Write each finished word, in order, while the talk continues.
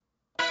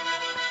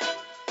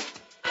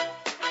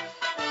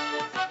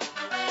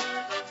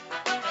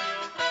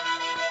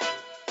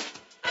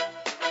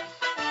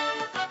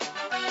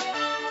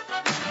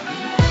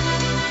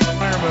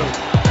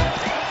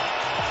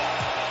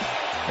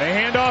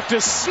Handoff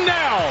to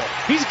Snell.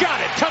 He's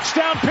got it.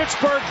 Touchdown,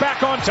 Pittsburgh,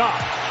 back on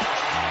top.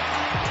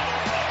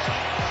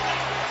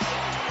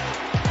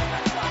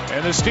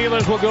 And the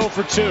Steelers will go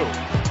for 2.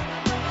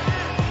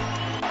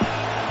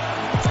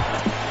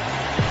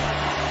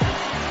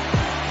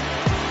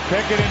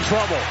 Pickett in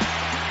trouble.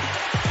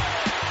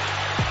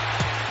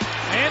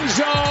 End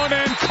zone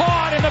and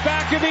caught in the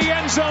back of the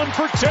end zone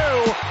for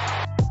 2.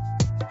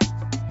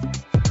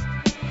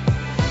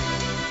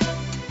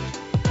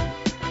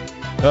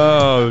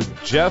 Oh,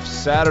 Jeff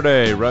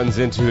Saturday runs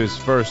into his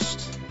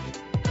first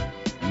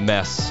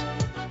mess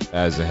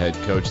as a head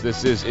coach.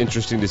 This is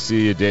Interesting to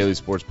See, a daily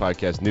sports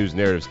podcast, news,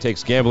 narratives,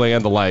 takes, gambling,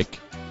 and the like.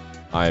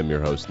 I am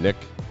your host, Nick.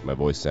 My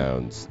voice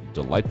sounds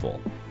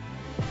delightful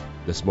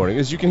this morning,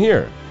 as you can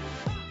hear.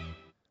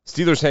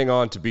 Steelers hang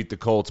on to beat the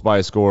Colts by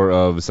a score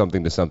of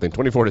something to something,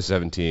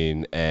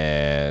 24-17,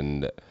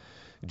 and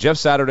Jeff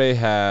Saturday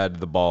had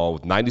the ball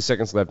with 90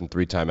 seconds left and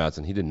 3 timeouts,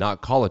 and he did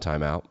not call a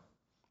timeout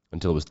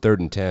until it was 3rd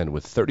and 10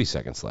 with 30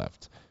 seconds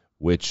left,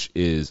 which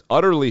is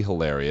utterly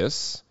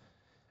hilarious.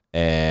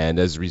 And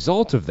as a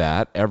result of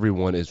that,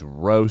 everyone is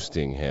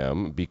roasting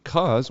him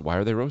because, why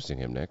are they roasting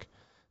him, Nick?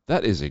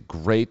 That is a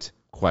great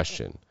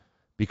question.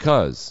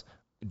 Because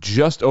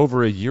just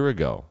over a year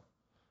ago,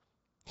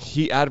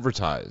 he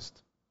advertised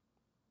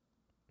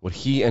what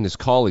he and his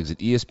colleagues at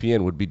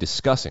ESPN would be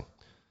discussing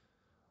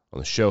on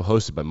the show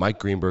hosted by Mike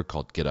Greenberg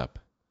called Get Up.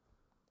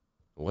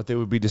 What they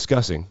would be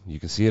discussing, you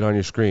can see it on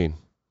your screen.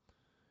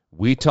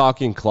 We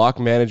talking clock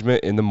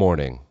management in the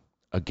morning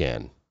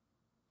again.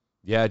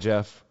 Yeah,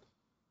 Jeff,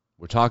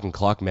 we're talking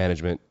clock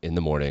management in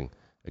the morning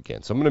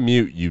again. So I'm going to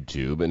mute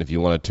YouTube, and if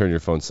you want to turn your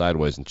phone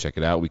sideways and check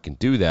it out, we can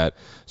do that.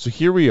 So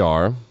here we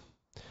are.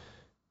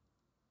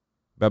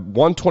 About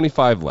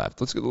 1:25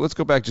 left. Let's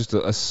go back just a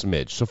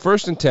smidge. So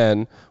 1st and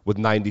 10 with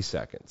 90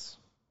 seconds.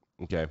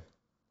 Okay.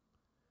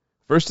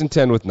 1st and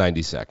 10 with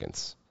 90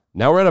 seconds.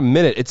 Now we're at a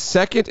minute. It's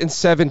 2nd and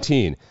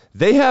 17.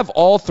 They have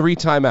all 3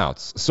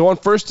 timeouts. So on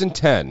 1st and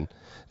 10,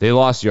 they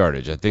lost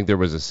yardage. I think there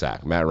was a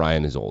sack. Matt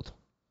Ryan is old,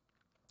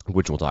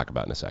 which we'll talk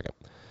about in a second.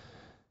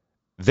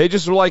 They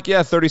just were like,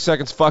 yeah, 30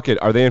 seconds, fuck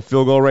it. Are they in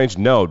field goal range?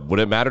 No. Would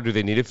it matter? Do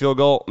they need a field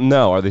goal?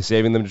 No. Are they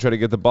saving them to try to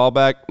get the ball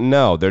back?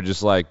 No. They're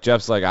just like,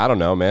 Jeff's like, I don't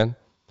know, man.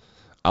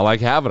 I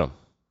like having them.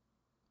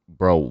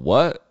 Bro,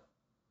 what?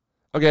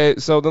 Okay,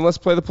 so then let's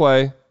play the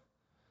play.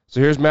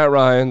 So here's Matt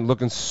Ryan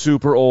looking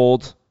super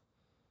old.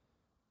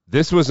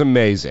 This was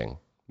amazing.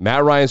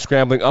 Matt Ryan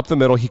scrambling up the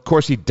middle. Of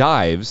course, he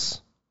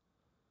dives.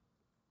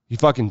 He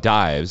fucking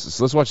dives.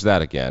 So let's watch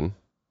that again.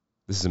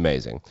 This is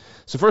amazing.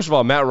 So first of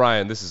all, Matt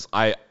Ryan,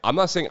 I'm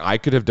not saying I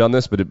could have done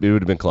this, but it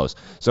would have been close.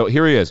 So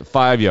here he is,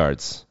 5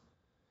 yards,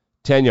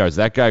 10 yards.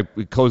 That guy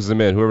closes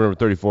him in. Whoever number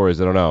 34 is,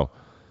 I don't know.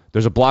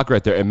 There's a block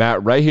right there, and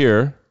Matt right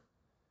here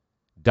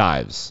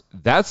dives.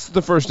 That's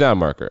the first down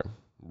marker.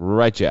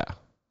 Right, yeah.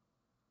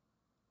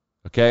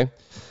 Okay?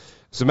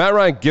 So Matt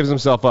Ryan gives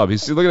himself up.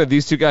 He's looking at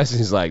these two guys, and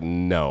he's like,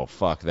 no,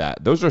 fuck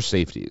that. Those are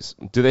safeties.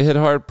 Do they hit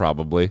hard?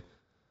 Probably.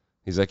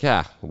 He's like,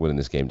 yeah, winning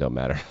this game don't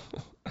matter.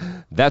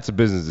 That's a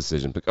business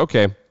decision. But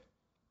okay,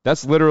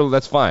 that's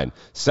fine.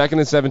 2nd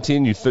and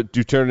 17, you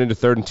turn it into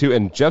 3rd and 2,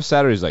 and Jeff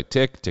Saturday's like,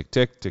 tick, tick,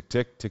 tick, tick,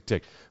 tick, tick,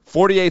 tick.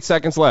 48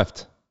 seconds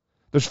left.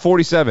 There's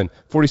 47,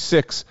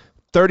 46,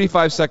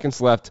 35 seconds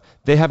left.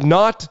 They have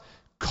not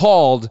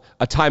called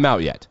a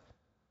timeout yet.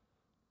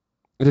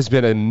 It has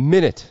been a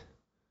minute.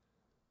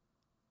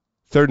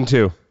 3rd and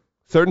 2.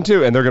 3rd and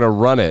 2, and they're going to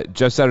run it.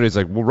 Jeff Saturday's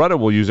like, we'll run it.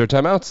 We'll use our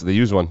timeouts. They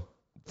use one.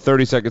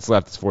 30 seconds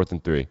left. It's 4th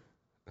and 3.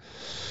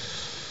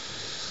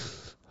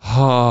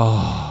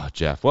 Oh,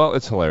 Jeff. Well,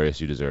 it's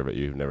hilarious. You deserve it.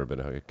 You've never been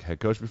a head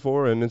coach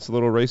before, and it's a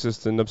little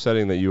racist and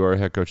upsetting that you are a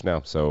head coach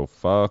now. So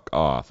fuck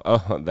off.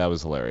 Oh, that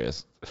was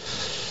hilarious.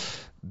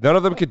 None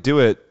of them could do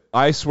it.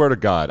 I swear to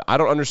God. I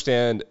don't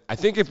understand. I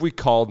think if we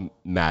called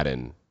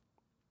Madden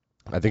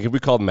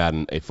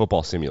a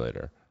football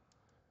simulator,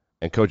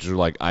 and coaches were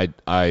like,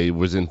 I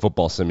was in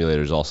football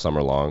simulators all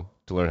summer long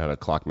to learn how to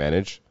clock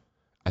manage,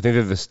 I think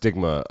that the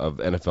stigma of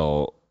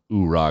NFL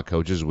oorah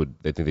coaches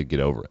they think they'd get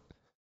over it.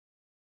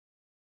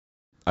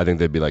 I think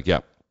they'd be like, yeah,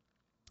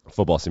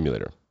 football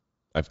simulator.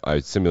 I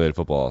simulated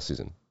football all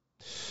season.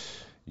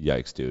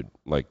 Yikes, dude.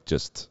 Like,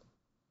 just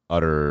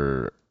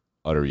utter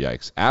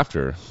yikes.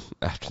 After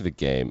the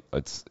game,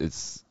 it's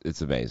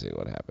amazing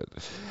what happened.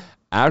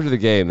 After the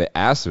game, they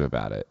asked him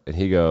about it, and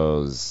he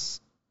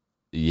goes,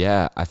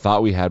 yeah, I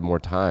thought we had more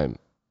time.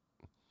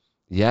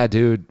 Yeah,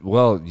 dude.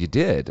 Well, you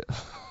did.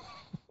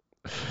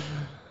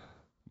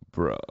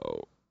 Bro.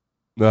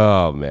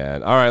 Oh,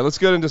 man. All right, let's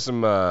get into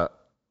some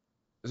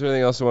is there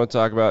anything else I want to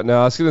talk about?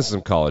 No, let's get into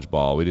some college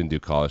ball. We didn't do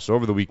college. So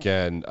over the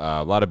weekend,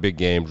 a lot of big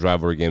games,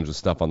 rivalry games with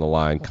stuff on the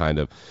line, kind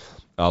of.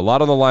 A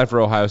lot on the line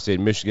for Ohio State,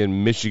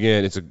 Michigan.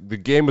 The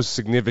game was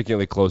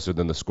significantly closer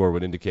than the score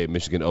would indicate.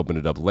 Michigan opened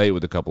it up late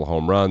with a couple of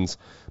home runs.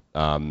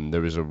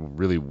 There was a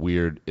really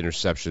weird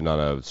interception on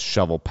a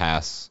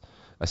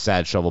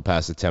sad shovel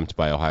pass attempt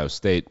by Ohio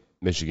State.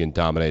 Michigan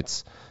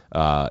dominates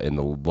in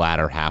the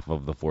latter half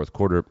of the fourth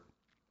quarter.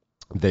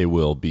 They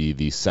will be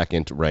the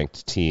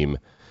second-ranked team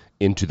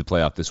into the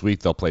playoff this week.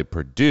 They'll play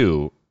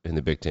Purdue in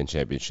the Big Ten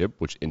Championship,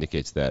 which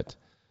indicates that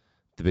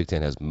the Big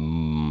Ten has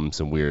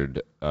some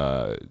weird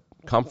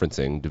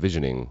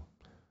divisioning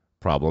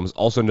problems.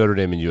 Also, Notre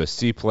Dame and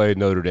USC play.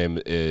 Notre Dame,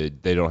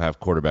 they don't have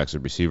quarterbacks or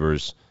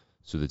receivers,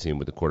 so the team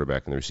with the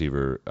quarterback and the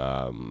receiver,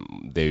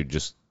 they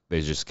just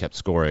kept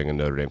scoring, and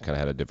Notre Dame kind of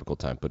had a difficult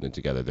time putting it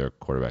together. Their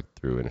quarterback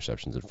threw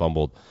interceptions and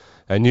fumbled,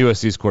 and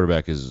USC's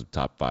quarterback is a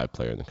top 5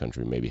 player in the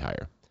country, maybe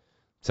higher.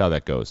 That's how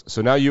that goes.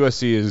 So now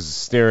USC is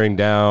staring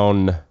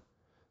down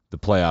the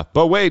playoff.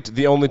 But wait,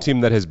 the only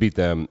team that has beat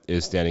them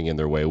is standing in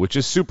their way, which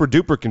is super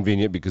duper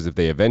convenient because if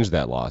they avenge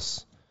that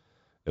loss,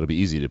 it'll be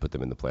easy to put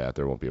them in the playoff.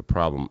 There won't be a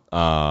problem.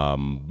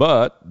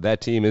 But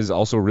that team is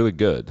also really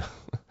good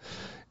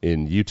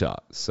in Utah.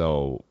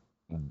 So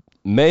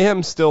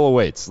mayhem still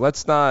awaits.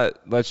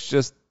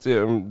 There's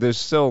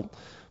still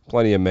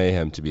plenty of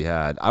mayhem to be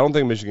had. I don't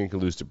think Michigan can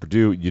lose to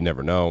Purdue. You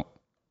never know.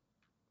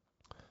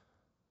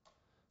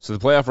 So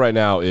the playoff right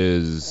now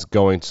is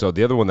going. So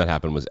the other one that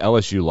happened was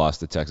LSU lost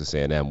to Texas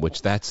A&M,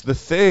 which that's the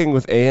thing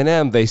with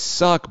A&M. They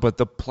suck, but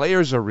the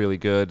players are really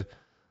good.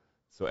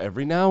 So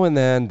every now and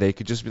then they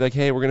could just be like,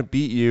 "Hey, we're going to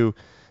beat you."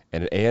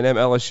 And A&M,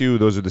 LSU,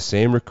 those are the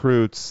same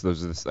recruits.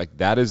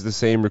 That is the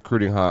same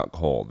recruiting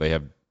hole. They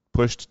have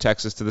pushed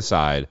Texas to the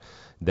side.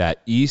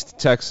 That East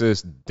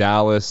Texas,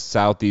 Dallas,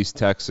 Southeast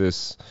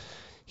Texas,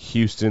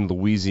 Houston,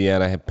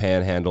 Louisiana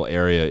Panhandle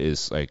area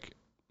is like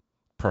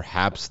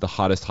perhaps the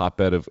hottest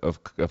hotbed of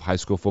high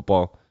school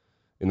football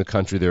in the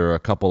country. There are a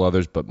couple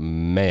others, but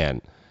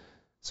man.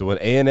 So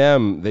at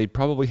A&M, they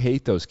probably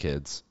hate those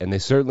kids, and they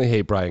certainly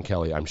hate Brian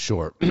Kelly, I'm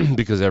sure,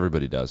 because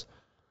everybody does.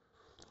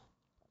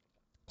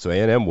 So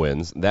A&M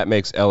wins. That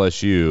makes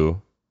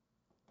LSU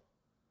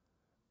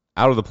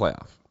out of the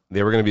playoff.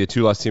 They were going to be a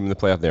 2-loss team in the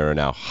playoff. They are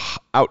now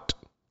out.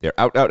 They're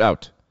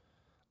out.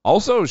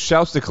 Also,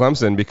 shouts to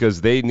Clemson because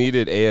they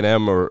needed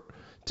A&M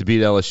to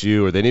beat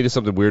LSU, or they needed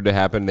something weird to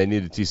happen. They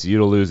needed TCU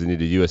to lose. They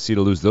needed USC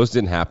to lose. Those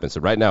didn't happen.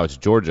 So right now it's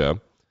Georgia,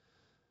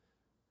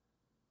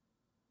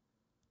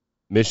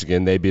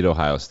 Michigan. They beat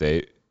Ohio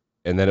State.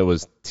 And then it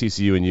was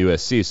TCU and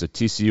USC. So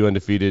TCU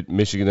undefeated,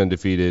 Michigan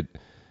undefeated,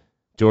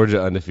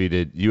 Georgia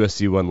undefeated,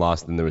 USC 1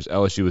 loss. Then there was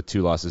LSU with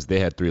 2 losses. They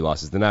had 3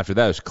 losses. Then after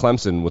that, it was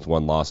Clemson with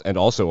 1 loss, and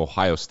also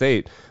Ohio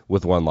State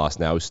with 1 loss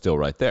now is still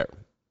right there.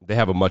 They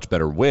have a much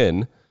better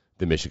win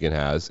than Michigan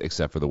has,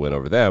 except for the win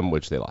over them,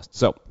 which they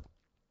lost.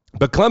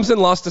 But Clemson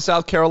lost to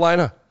South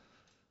Carolina,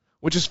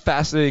 which is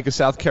fascinating because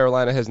South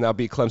Carolina has now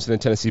beat Clemson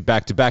and Tennessee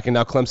back-to-back, and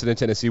now Clemson and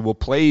Tennessee will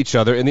play each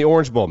other in the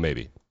Orange Bowl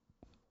maybe.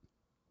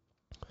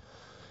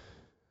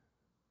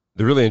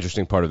 The really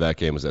interesting part of that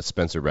game was that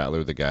Spencer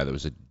Rattler, the guy that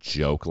was a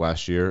joke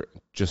last year,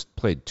 just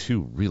played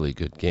 2 really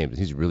good games.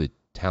 He's really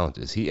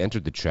talented. He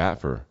entered the chat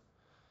for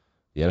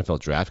the NFL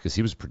draft because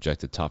he was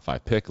projected top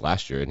 5 pick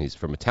last year, and he's,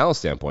 from a talent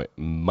standpoint,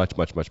 much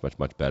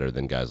better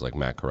than guys like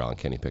Matt Corral and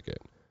Kenny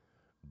Pickett.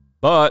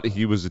 But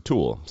he was a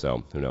tool,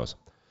 so who knows.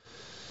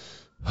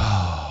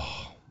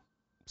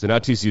 So now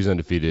TCU's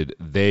undefeated.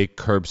 They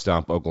curb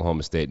stomp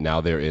Oklahoma State.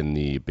 Now they're in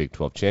the Big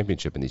 12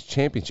 championship, and these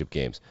championship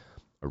games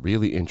are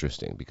really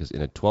interesting because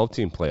in a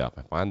 12-team playoff,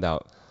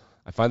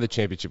 I find the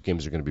championship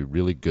games are going to be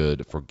really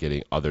good for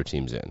getting other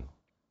teams in.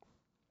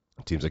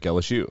 Teams like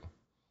LSU,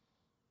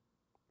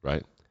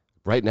 right?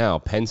 Right now,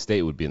 Penn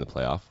State would be in the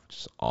playoff, which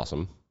is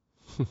awesome.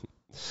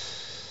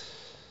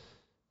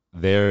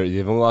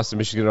 They've only lost to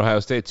Michigan and Ohio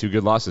State. 2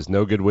 good losses.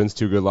 No good wins,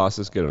 2 good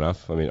losses. Good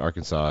enough. I mean,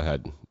 Arkansas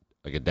had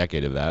like a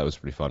decade of that. It was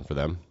pretty fun for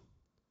them.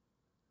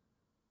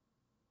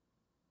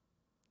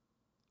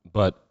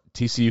 But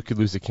TCU could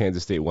lose to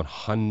Kansas State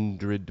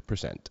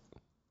 100%.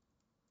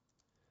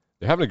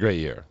 They're having a great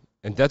year,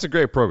 and that's a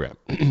great program.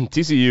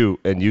 TCU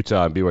and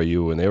Utah and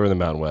BYU, when they were in the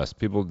Mountain West,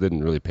 people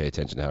didn't really pay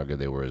attention to how good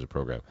they were as a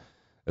program.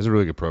 That's a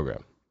really good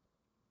program.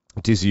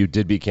 TCU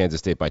did beat Kansas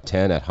State by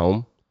 10 at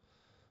home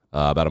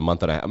about a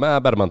month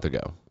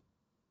ago.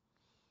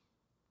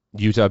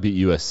 Utah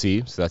beat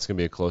USC, so that's going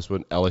to be a close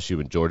one. LSU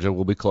and Georgia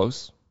will be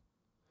close.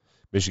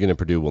 Michigan and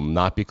Purdue will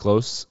not be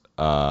close.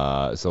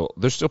 So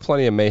there's still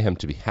plenty of mayhem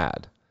to be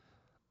had.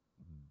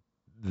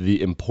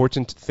 The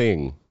important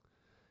thing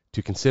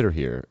to consider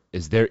here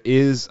is there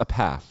is a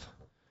path.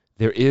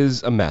 There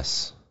is a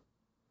mess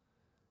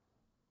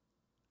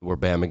where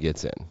Bama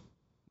gets in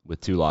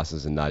with 2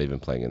 losses and not even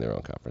playing in their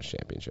own conference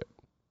championship.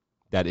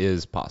 That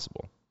is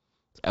possible.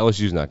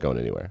 LSU's not going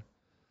anywhere.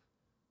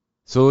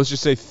 So let's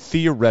just say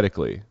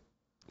theoretically,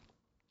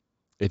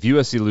 if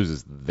USC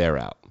loses, they're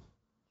out.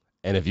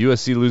 And if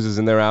USC loses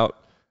and they're out,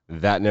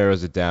 that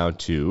narrows it down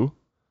to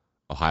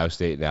Ohio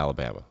State and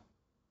Alabama.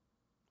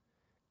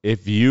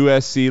 If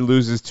USC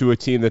loses to a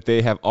team that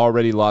they have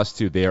already lost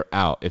to, they are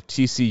out. If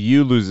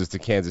TCU loses to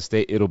Kansas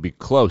State, it'll be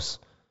close.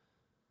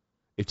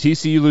 If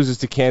TCU loses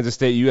to Kansas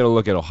State, you got to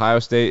look at Ohio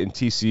State and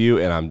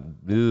TCU,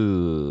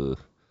 and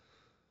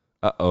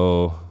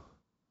uh-oh.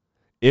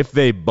 If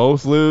they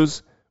both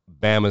lose,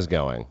 Bama's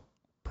going.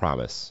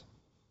 Promise.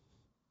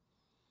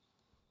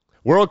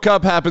 World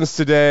Cup happens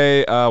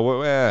today.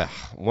 One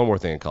more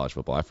thing in college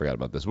football. I forgot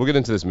about this. We'll get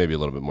into this maybe a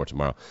little bit more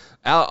tomorrow.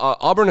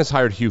 Auburn has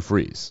hired Hugh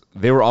Freeze.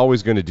 They were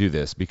always going to do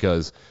this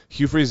because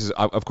Hugh Freeze is,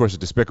 of course, a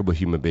despicable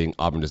human being.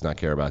 Auburn does not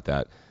care about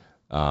that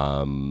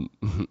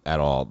at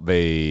all.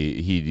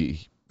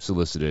 He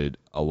solicited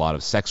a lot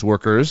of sex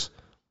workers,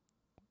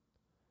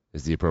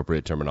 is the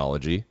appropriate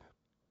terminology.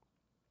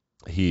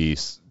 He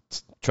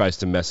tries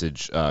to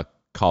message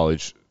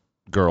college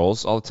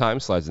girls all the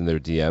time, slides in their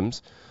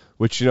DMs.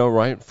 Which,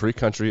 right? Free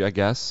country, I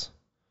guess.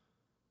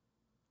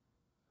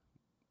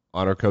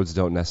 Honor codes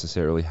don't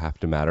necessarily have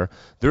to matter.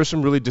 There are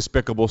some really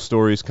despicable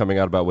stories coming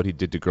out about what he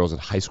did to girls in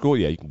high school.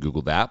 Yeah, you can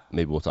Google that.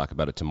 Maybe we'll talk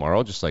about it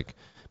tomorrow, just like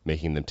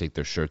making them take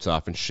their shirts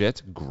off and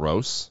shit.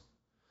 Gross.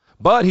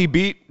 But he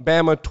beat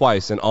Bama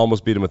twice and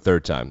almost beat him a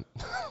third time.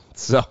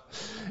 So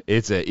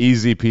it's an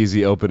easy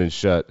peasy open and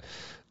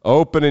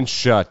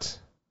shut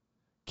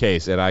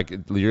case. And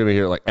you're going to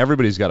hear like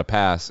everybody's got a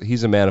pass.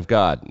 He's a man of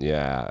God.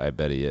 Yeah, I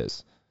bet he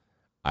is.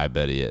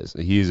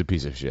 He's a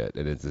piece of shit,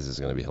 and this is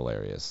going to be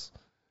hilarious.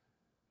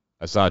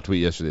 I saw a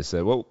tweet yesterday that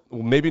said, well,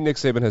 maybe Nick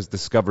Saban has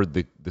discovered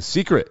the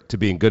secret to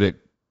being good at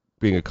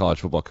being a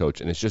college football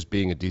coach, and it's just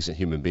being a decent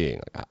human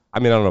being. I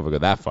mean, I don't know if I go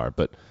that far,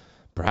 but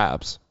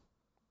perhaps.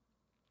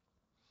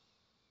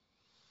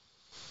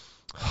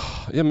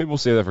 Yeah, maybe we'll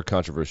save that for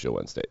Controversial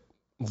Wednesday.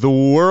 The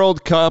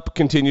World Cup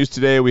continues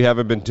today. We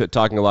haven't been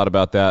talking a lot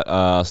about that.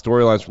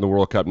 Storylines from the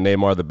World Cup.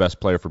 Neymar, the best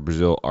player for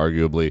Brazil,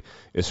 arguably,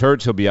 is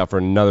hurt. He'll be out for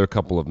another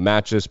couple of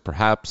matches,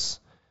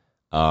 perhaps.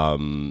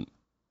 The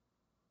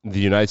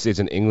United States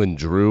and England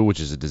drew,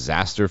 which is a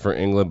disaster for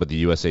England, but the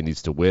USA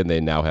needs to win.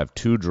 They now have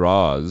 2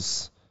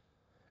 draws,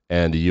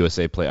 and the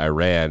USA play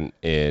Iran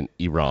and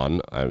Iran.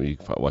 You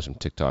can watch some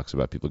TikToks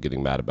about people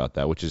getting mad about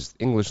that, which is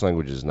English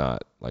language is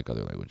not like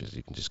other languages.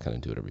 You can just kind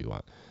of do whatever you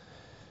want.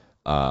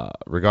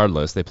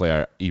 Regardless, they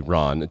play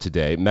Iran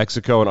today.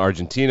 Mexico and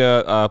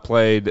Argentina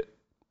played.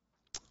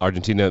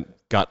 Argentina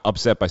got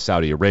upset by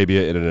Saudi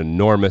Arabia in an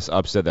enormous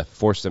upset that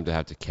forced them to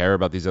have to care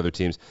about these other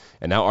teams.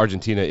 And now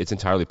Argentina, it's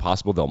entirely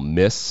possible they'll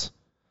miss.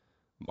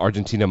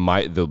 Argentina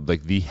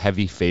the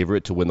heavy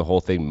favorite to win the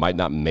whole thing, might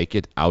not make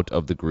it out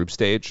of the group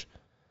stage.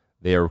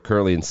 They are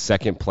currently in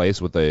second place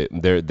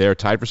they're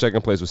tied for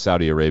second place with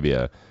Saudi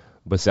Arabia.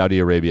 But Saudi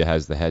Arabia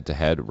has the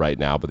head-to-head right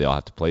now, but they all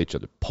have to play each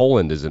other.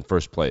 Poland is in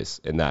first place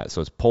in that. So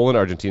it's Poland,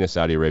 Argentina,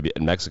 Saudi Arabia,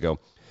 and Mexico.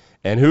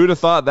 And who would have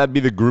thought that'd be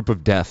the group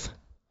of death?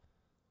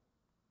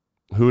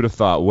 Who would have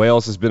thought?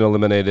 Wales has been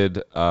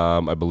eliminated,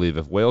 I believe.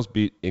 If Wales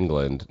beat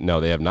England,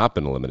 no, they have not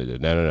been eliminated.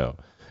 No.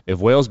 If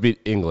Wales beat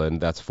England,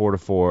 that's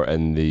 4-4,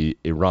 and the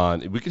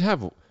Iran,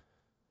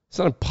 it's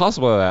not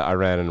impossible that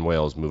Iran and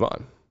Wales move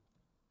on.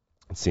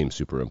 It seems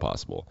super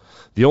impossible.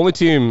 The only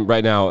team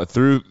right now,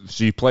 so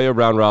you play a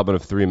round robin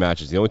of 3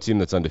 matches. The only team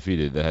that's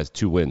undefeated that has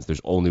 2 wins, there's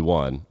only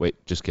one.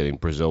 Wait, just kidding.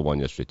 Brazil won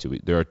yesterday 2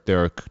 weeks.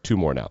 There are 2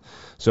 more now.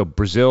 So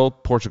Brazil,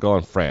 Portugal,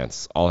 and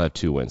France all have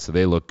 2 wins. So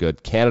they look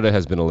good. Canada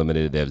has been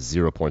eliminated. They have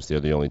 0 points. They're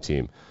the only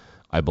team.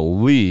 I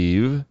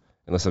believe,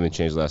 unless something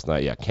changed last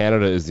night, yeah,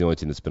 Canada is the only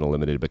team that's been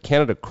eliminated. But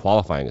Canada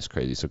qualifying is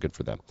crazy, so good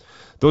for them.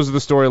 Those are the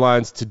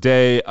storylines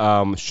today.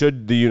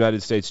 Should the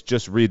United States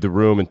just read the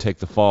room and take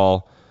the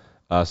fall?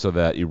 So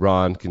that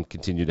Iran can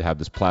continue to have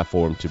this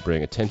platform to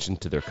bring attention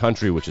to their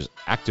country, which is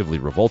actively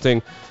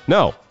revolting.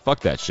 No, fuck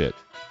that shit.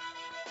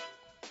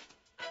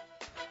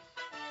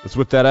 Let's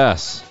whip that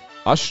ass.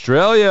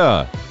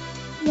 Australia.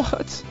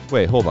 What?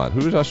 Wait, hold on.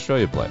 Who does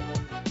Australia play?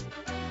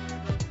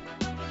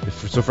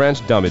 So France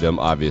dummied them,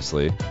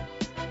 obviously.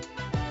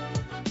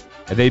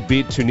 And they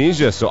beat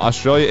Tunisia. So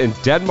Australia and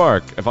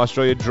Denmark. If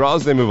Australia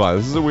draws, they move on.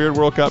 This is a weird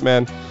World Cup,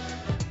 man.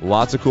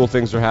 Lots of cool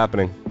things are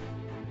happening.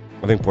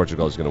 I think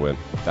Portugal is going to win.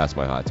 That's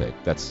my hot take.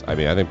 I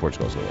think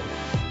Portugal is going to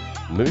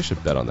win. Maybe I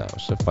should bet on that. I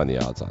should find the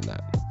odds on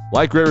that.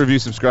 Like, rate, review,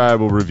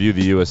 subscribe. We'll review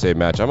the USA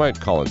match. I might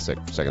call in sick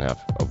for the second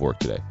half of work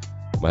today.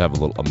 Might have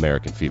a little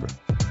American fever.